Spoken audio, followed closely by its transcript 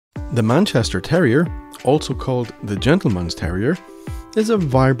The Manchester Terrier, also called the Gentleman's Terrier, is a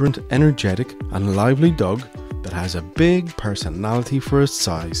vibrant, energetic and lively dog that has a big personality for its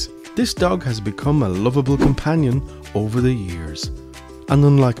size. This dog has become a lovable companion over the years, and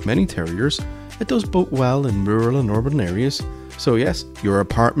unlike many terriers, it does both well in rural and urban areas. So yes, your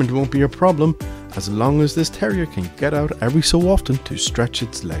apartment won't be a problem as long as this terrier can get out every so often to stretch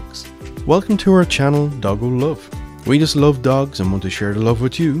its legs. Welcome to our channel Doggo Love. We just love dogs and want to share the love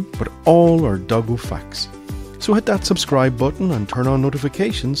with you, but all our doggo facts. So hit that subscribe button and turn on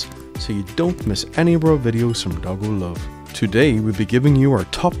notifications so you don't miss any of our videos from Doggo Love. Today we'll be giving you our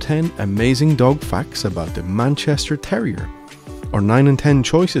top 10 amazing dog facts about the Manchester Terrier. Our 9 and 10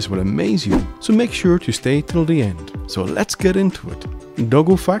 choices will amaze you, so make sure to stay till the end. So let's get into it.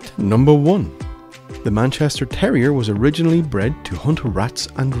 Doggo fact number 1. The Manchester Terrier was originally bred to hunt rats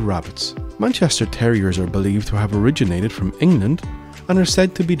and rabbits. Manchester Terriers are believed to have originated from England and are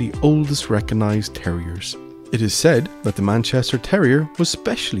said to be the oldest recognised terriers. It is said that the Manchester Terrier was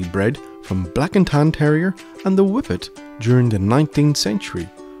specially bred from Black and Tan Terrier and the Whippet during the 19th century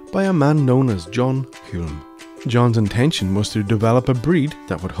by a man known as John Hulme. John's intention was to develop a breed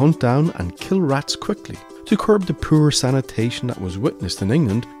that would hunt down and kill rats quickly, to curb the poor sanitation that was witnessed in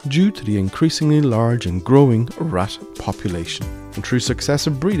England due to the increasingly large and growing rat population. And through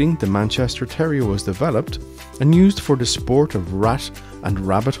successive breeding, the Manchester Terrier was developed and used for the sport of rat and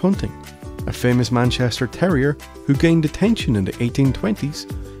rabbit hunting. A famous Manchester Terrier who gained attention in the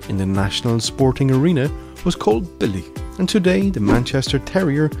 1820s in the national sporting arena was called Billy. And today the Manchester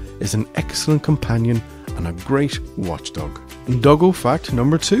Terrier is an excellent companion and a great watchdog. Doggo fact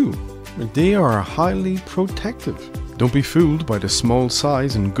number 2. They are highly protective. Don't be fooled by the small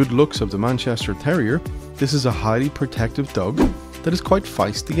size and good looks of the Manchester Terrier. This is a highly protective dog that is quite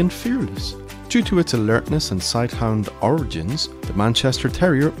feisty and fearless. Due to its alertness and sighthound origins, the Manchester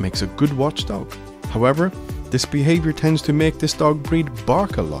Terrier makes a good watchdog. However, this behaviour tends to make this dog breed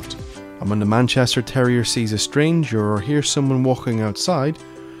bark a lot. And when the Manchester Terrier sees a stranger or hears someone walking outside,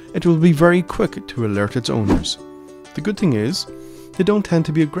 it will be very quick to alert its owners. The good thing is, they don't tend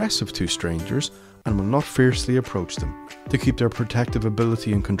to be aggressive to strangers and will not fiercely approach them. To keep their protective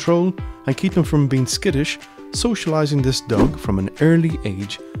ability in control and keep them from being skittish, socializing this dog from an early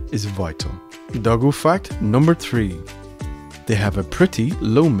age is vital. Doggo fact number 3. They have a pretty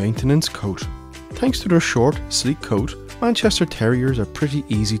low maintenance coat. Thanks to their short, sleek coat, Manchester Terriers are pretty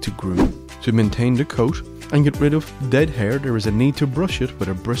easy to groom. To maintain the coat and get rid of dead hair, there is a need to brush it with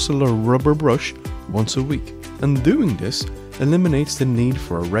a bristle or rubber brush once a week. And doing this eliminates the need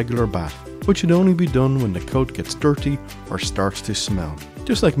for a regular bath, which should only be done when the coat gets dirty or starts to smell.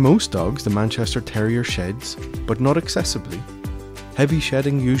 Just like most dogs, the Manchester Terrier sheds, but not excessively. Heavy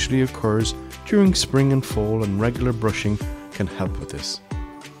shedding usually occurs during spring and fall, and regular brushing can help with this.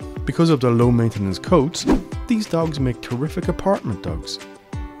 Because of their low maintenance coats, these dogs make terrific apartment dogs.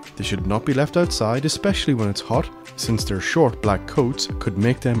 They should not be left outside, especially when it's hot, since their short black coats could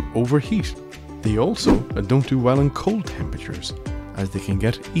make them overheat. They also don't do well in cold temperatures, as they can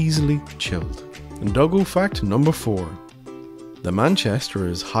get easily chilled. And doggo fact number 4. The Manchester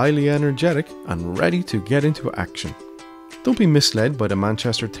is highly energetic and ready to get into action. Don't be misled by the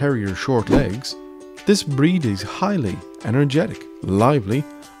Manchester Terrier's short legs. This breed is highly energetic, lively,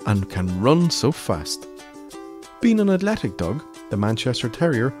 and can run so fast. Being an athletic dog, the Manchester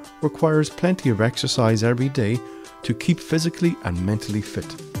Terrier requires plenty of exercise every day to keep physically and mentally fit.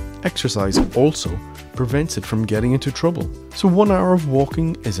 Exercise also prevents it from getting into trouble, so 1 hour of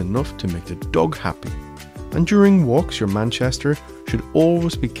walking is enough to make the dog happy. And during walks, your Manchester should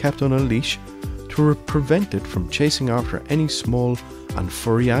always be kept on a leash to prevent it from chasing after any small and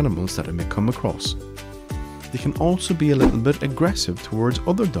furry animals that it may come across. They can also be a little bit aggressive towards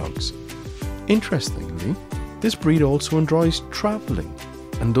other dogs. Interestingly, this breed also enjoys travelling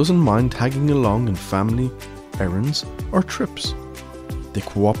and doesn't mind tagging along in family errands or trips. They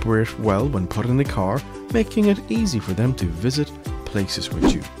cooperate well when put in the car, making it easy for them to visit places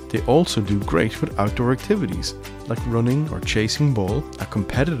with you. They also do great with outdoor activities like running or chasing ball. A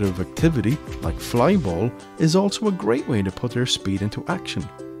competitive activity like fly ball is also a great way to put their speed into action.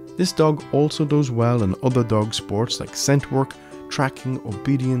 This dog also does well in other dog sports like scent work, tracking,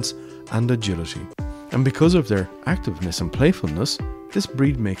 obedience, and agility. And because of their activeness and playfulness, this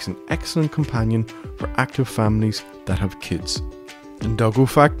breed makes an excellent companion for active families that have kids. And doggo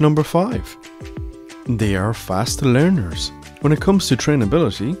fact number 5. They are fast learners. When it comes to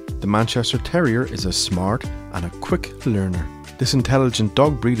trainability, the Manchester Terrier is a smart and a quick learner. This intelligent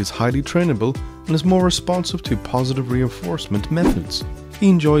dog breed is highly trainable and is more responsive to positive reinforcement methods. He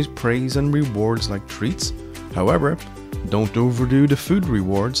enjoys praise and rewards like treats. However, don't overdo the food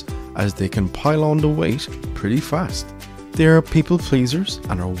rewards as they can pile on the weight pretty fast. They are people pleasers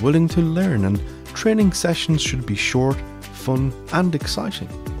and are willing to learn, and training sessions should be short, fun and exciting.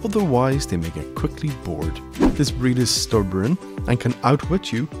 Otherwise they may get quickly bored. This breed is stubborn and can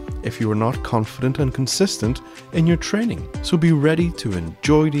outwit you if you are not confident and consistent in your training, so be ready to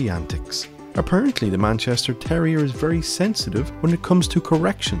enjoy the antics. Apparently the Manchester Terrier is very sensitive when it comes to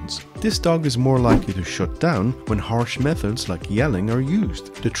corrections. This dog is more likely to shut down when harsh methods like yelling are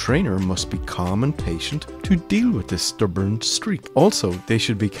used. The trainer must be calm and patient to deal with this stubborn streak. Also, they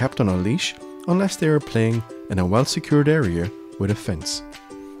should be kept on a leash unless they are playing in a well-secured area with a fence.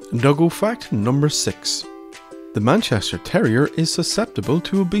 Doggo fact number 6. The Manchester Terrier is susceptible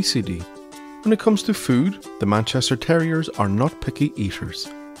to obesity. When it comes to food, the Manchester Terriers are not picky eaters.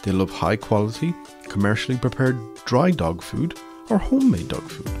 They love high quality, commercially prepared dry dog food or homemade dog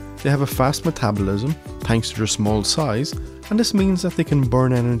food. They have a fast metabolism thanks to their small size, and this means that they can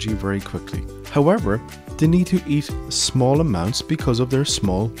burn energy very quickly. However, they need to eat small amounts because of their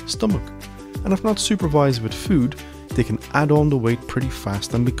small stomach, and if not supervised with food, they can add on the weight pretty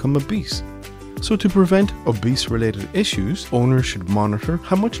fast and become obese. So to prevent obese-related issues, owners should monitor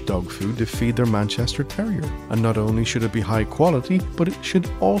how much dog food they feed their Manchester Terrier. And not only should it be high quality, but it should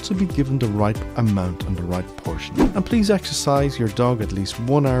also be given the right amount and the right portion. And please exercise your dog at least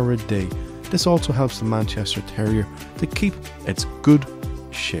 1 hour a day. This also helps the Manchester Terrier to keep its good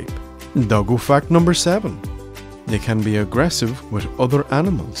shape. Doggo fact number 7. They can be aggressive with other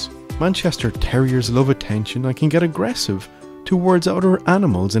animals. Manchester Terriers love attention and can get aggressive towards other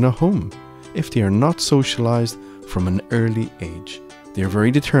animals in a home if they are not socialized from an early age. They are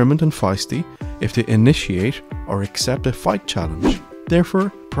very determined and feisty if they initiate or accept a fight challenge.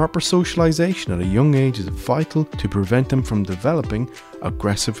 Therefore, proper socialization at a young age is vital to prevent them from developing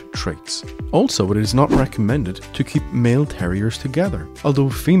aggressive traits. Also, it is not recommended to keep male terriers together, although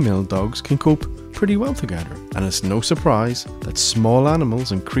female dogs can cope pretty well together. And it's no surprise that small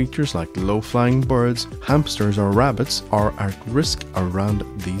animals and creatures like low-flying birds, hamsters or rabbits are at risk around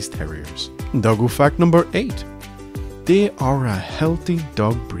these terriers. Doggo fact number 8. They are a healthy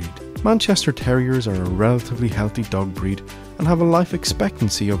dog breed. Manchester Terriers are a relatively healthy dog breed and have a life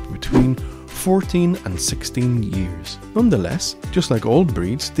expectancy of between 14 and 16 years. Nonetheless, just like all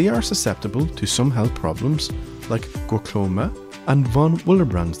breeds, they are susceptible to some health problems like glaucoma and von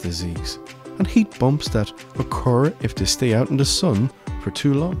Willebrand's disease, and heat bumps that occur if they stay out in the sun for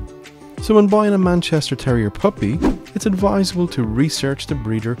too long. So when buying a Manchester Terrier puppy, it's advisable to research the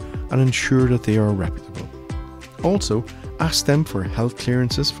breeder and ensure that they are reputable. Also, ask them for health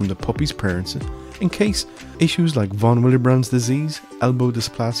clearances from the puppy's parents in case issues like von Willebrand's disease, elbow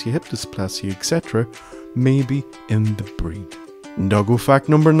dysplasia, hip dysplasia, etc. may be in the breed. Doggo fact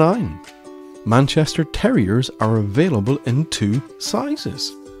number 9. Manchester Terriers are available in 2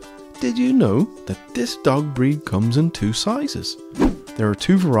 sizes. Did you know that this dog breed comes in 2 sizes? There are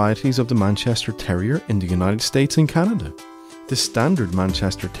 2 varieties of the Manchester Terrier in the United States and Canada. The standard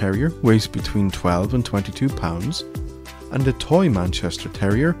Manchester Terrier weighs between 12 and 22 pounds, and the toy Manchester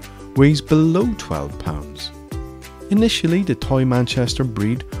Terrier weighs below 12 pounds. Initially, the toy Manchester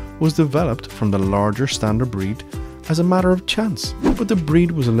breed was developed from the larger standard breed as a matter of chance, but the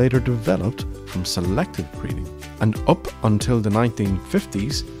breed was later developed from selective breeding. And up until the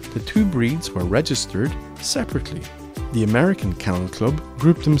 1950s, the 2 breeds were registered separately. The American Kennel Club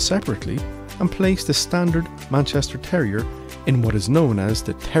grouped them separately and placed the standard Manchester Terrier in what is known as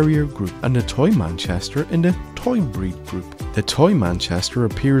the Terrier group and the Toy Manchester in the Toy breed group. The Toy Manchester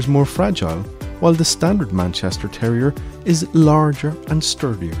appears more fragile, while the standard Manchester Terrier is larger and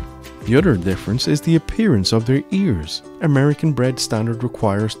sturdier. The other difference is the appearance of their ears. American bred standard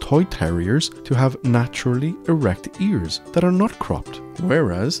requires toy terriers to have naturally erect ears that are not cropped,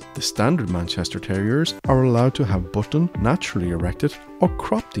 whereas the standard Manchester Terriers are allowed to have button, naturally erected or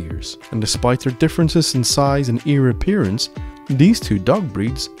cropped ears. And despite their differences in size and ear appearance, these 2 dog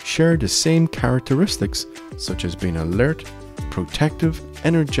breeds share the same characteristics such as being alert, protective,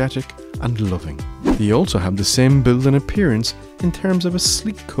 energetic and loving. They also have the same build and appearance in terms of a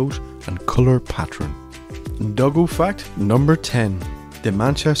sleek coat and colour pattern. Doggo fact number 10. The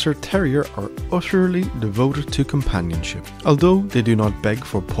Manchester Terrier are utterly devoted to companionship. Although they do not beg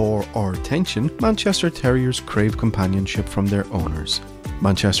for paw or attention, Manchester Terriers crave companionship from their owners.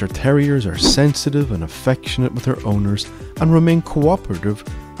 Manchester Terriers are sensitive and affectionate with their owners and remain cooperative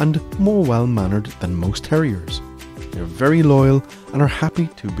and more well-mannered than most terriers. They're very loyal and are happy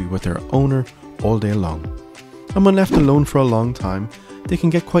to be with their owner all day long. And when left alone for a long time, they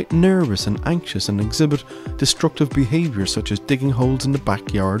can get quite nervous and anxious and exhibit destructive behaviours such as digging holes in the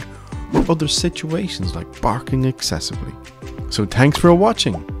backyard other situations like barking excessively. So thanks for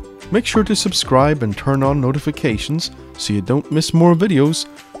watching. Make sure to subscribe and turn on notifications so you don't miss more videos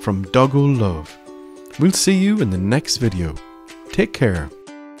from Doggo Love. We'll see you in the next video. Take care.